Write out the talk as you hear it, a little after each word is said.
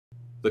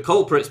The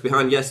culprits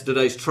behind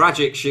yesterday's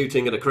tragic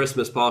shooting at a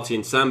Christmas party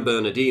in San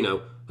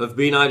Bernardino have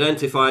been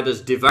identified as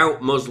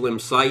devout Muslim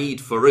Saeed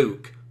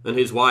Farouk and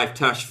his wife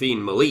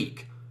Tashfeen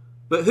Malik.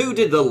 But who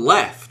did the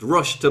left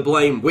rush to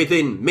blame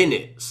within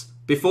minutes,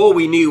 before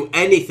we knew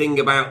anything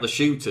about the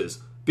shooters,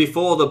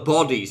 before the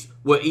bodies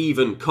were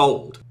even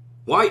cold?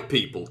 White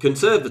people,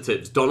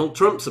 conservatives, Donald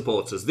Trump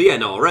supporters, the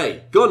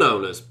NRA, gun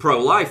owners,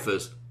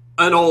 pro-lifers,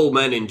 and all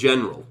men in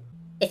general.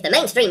 If the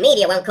mainstream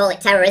media won't call it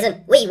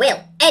terrorism, we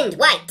will. End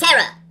white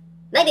terror!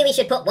 Maybe we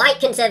should put white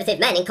conservative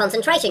men in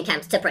concentration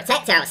camps to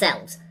protect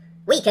ourselves.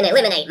 We can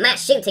eliminate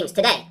mass shootings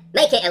today.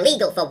 Make it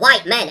illegal for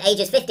white men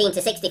ages 15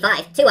 to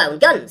 65 to own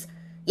guns.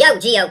 Yo,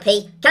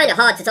 GOP, kinda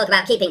hard to talk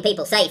about keeping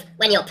people safe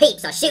when your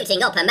peeps are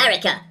shooting up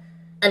America.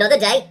 Another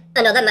day,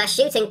 another mass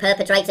shooting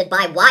perpetrated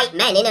by white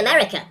men in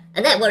America,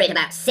 and they're worried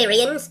about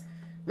Syrians.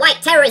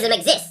 White terrorism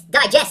exists,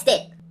 digest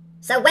it.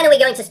 So when are we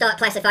going to start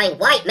classifying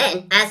white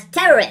men as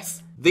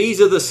terrorists?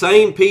 These are the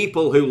same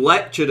people who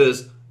lectured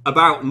us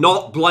about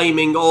not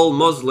blaming all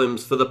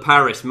Muslims for the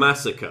Paris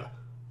massacre.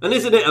 And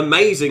isn't it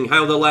amazing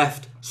how the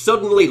left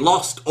suddenly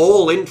lost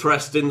all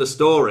interest in the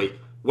story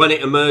when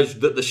it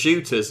emerged that the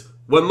shooters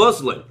were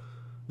Muslim?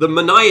 The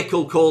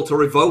maniacal call to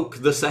revoke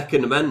the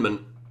Second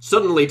Amendment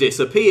suddenly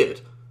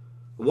disappeared.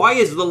 Why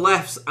is the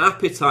left's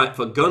appetite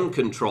for gun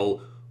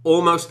control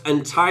almost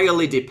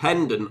entirely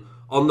dependent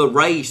on the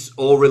race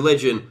or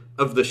religion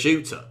of the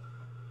shooter?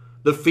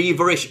 The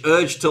feverish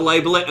urge to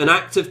label it an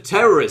act of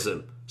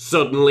terrorism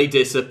suddenly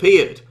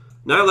disappeared.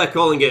 Now they're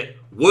calling it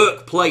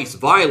workplace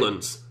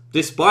violence,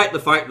 despite the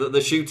fact that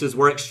the shooters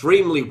were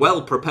extremely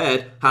well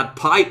prepared, had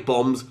pipe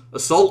bombs,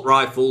 assault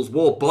rifles,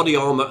 wore body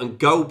armour and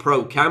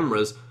GoPro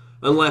cameras,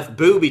 and left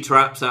booby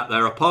traps at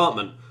their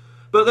apartment.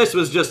 But this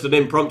was just an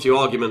impromptu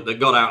argument that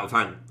got out of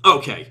hand.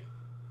 Okay,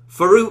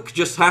 Farouk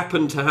just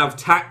happened to have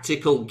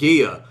tactical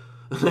gear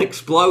and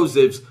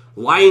explosives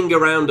lying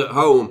around at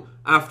home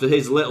after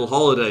his little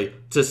holiday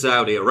to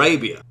Saudi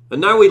Arabia. And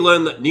now we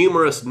learn that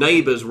numerous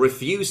neighbours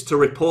refused to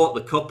report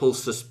the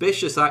couple's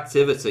suspicious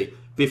activity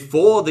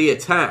before the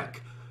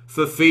attack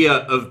for fear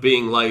of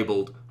being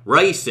labelled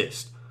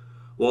racist.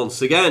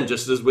 Once again,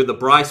 just as with the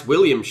Bryce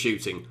Williams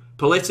shooting,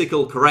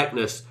 political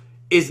correctness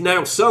is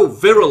now so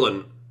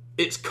virulent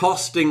it's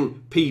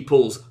costing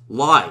people's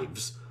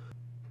lives.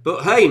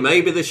 But hey,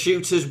 maybe the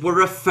shooters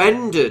were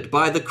offended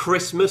by the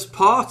Christmas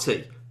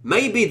party.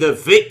 Maybe the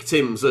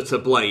victims are to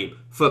blame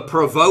for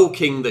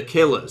provoking the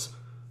killers.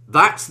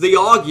 That's the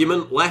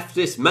argument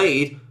leftists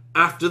made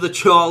after the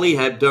Charlie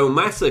Hebdo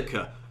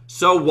massacre.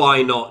 So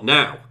why not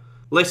now?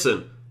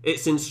 Listen,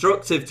 it's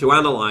instructive to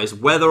analyse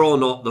whether or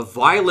not the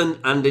violent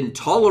and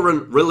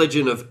intolerant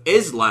religion of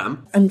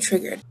Islam I'm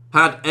triggered.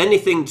 had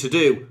anything to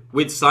do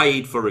with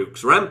Saeed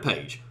Farouk's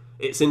rampage.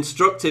 It's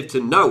instructive to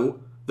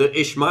note that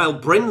Ishmael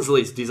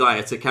Brinsley's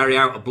desire to carry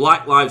out a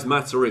Black Lives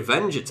Matter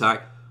revenge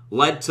attack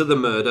led to the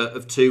murder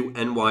of 2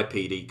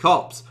 NYPD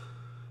cops.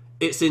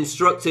 It's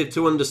instructive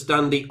to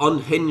understand the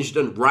unhinged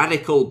and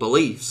radical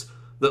beliefs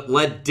that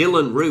led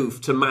Dylan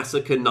Roof to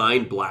massacre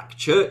 9 black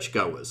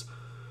churchgoers.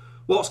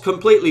 What's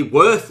completely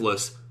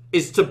worthless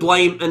is to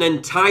blame an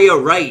entire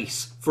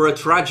race for a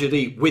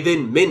tragedy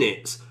within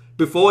minutes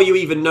before you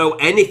even know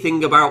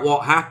anything about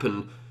what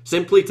happened,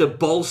 simply to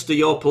bolster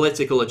your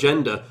political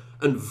agenda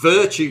and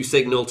virtue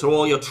signal to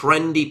all your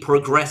trendy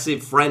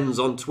progressive friends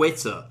on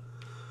Twitter.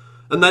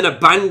 And then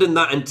abandon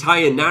that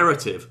entire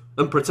narrative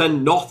and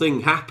pretend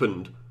nothing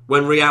happened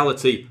when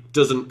reality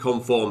doesn't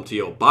conform to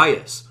your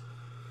bias.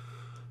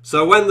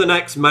 So when the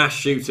next mass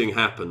shooting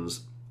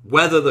happens,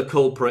 whether the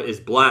culprit is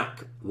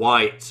black,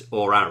 white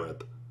or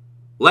Arab,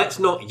 let's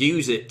not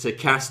use it to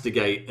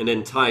castigate an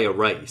entire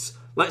race.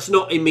 Let's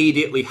not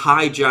immediately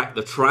hijack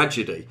the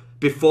tragedy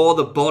before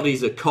the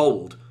bodies are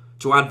cold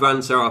to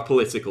advance our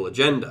political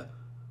agenda.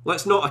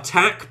 Let's not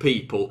attack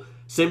people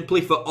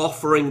simply for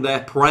offering their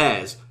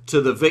prayers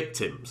to the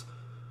victims.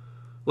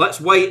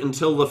 Let's wait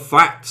until the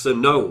facts are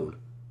known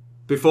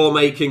before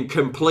making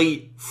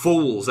complete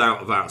fools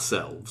out of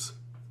ourselves.